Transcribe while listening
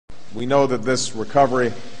We know that this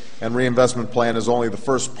recovery and reinvestment plan is only the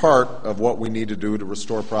first part of what we need to do to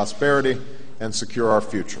restore prosperity and secure our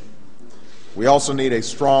future. We also need a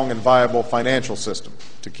strong and viable financial system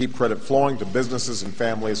to keep credit flowing to businesses and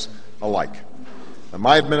families alike. And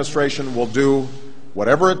my administration will do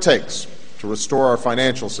whatever it takes to restore our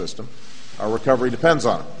financial system. Our recovery depends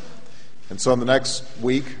on it. And so in the next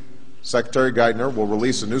week, Secretary Geithner will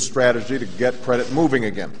release a new strategy to get credit moving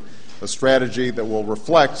again, a strategy that will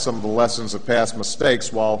reflect some of the lessons of past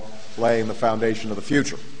mistakes while laying the foundation of the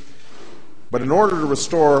future. But in order to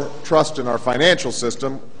restore trust in our financial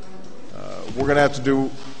system, we're going to have to do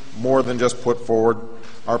more than just put forward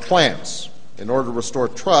our plans. In order to restore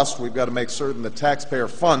trust, we've got to make certain that taxpayer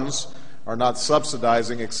funds are not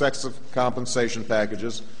subsidizing excessive compensation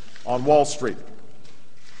packages on Wall Street.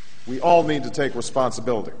 We all need to take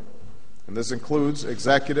responsibility, and this includes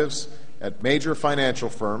executives at major financial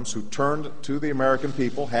firms who turned to the American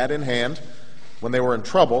people hat in hand when they were in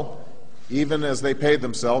trouble, even as they paid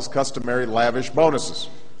themselves customary lavish bonuses.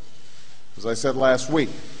 As I said last week,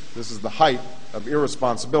 this is the height of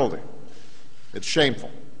irresponsibility. It's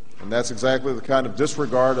shameful, and that's exactly the kind of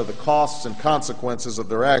disregard of the costs and consequences of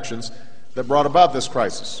their actions that brought about this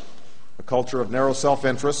crisis, a culture of narrow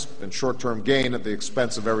self-interest and short-term gain at the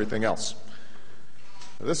expense of everything else.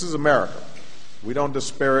 Now, this is America. We don't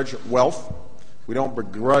disparage wealth. We don't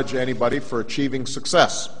begrudge anybody for achieving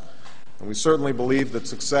success, and we certainly believe that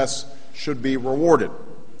success should be rewarded.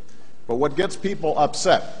 But what gets people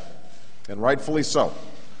upset, and rightfully so,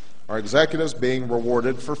 are executives being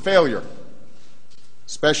rewarded for failure,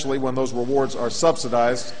 especially when those rewards are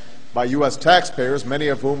subsidized by U.S. taxpayers, many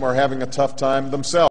of whom are having a tough time themselves.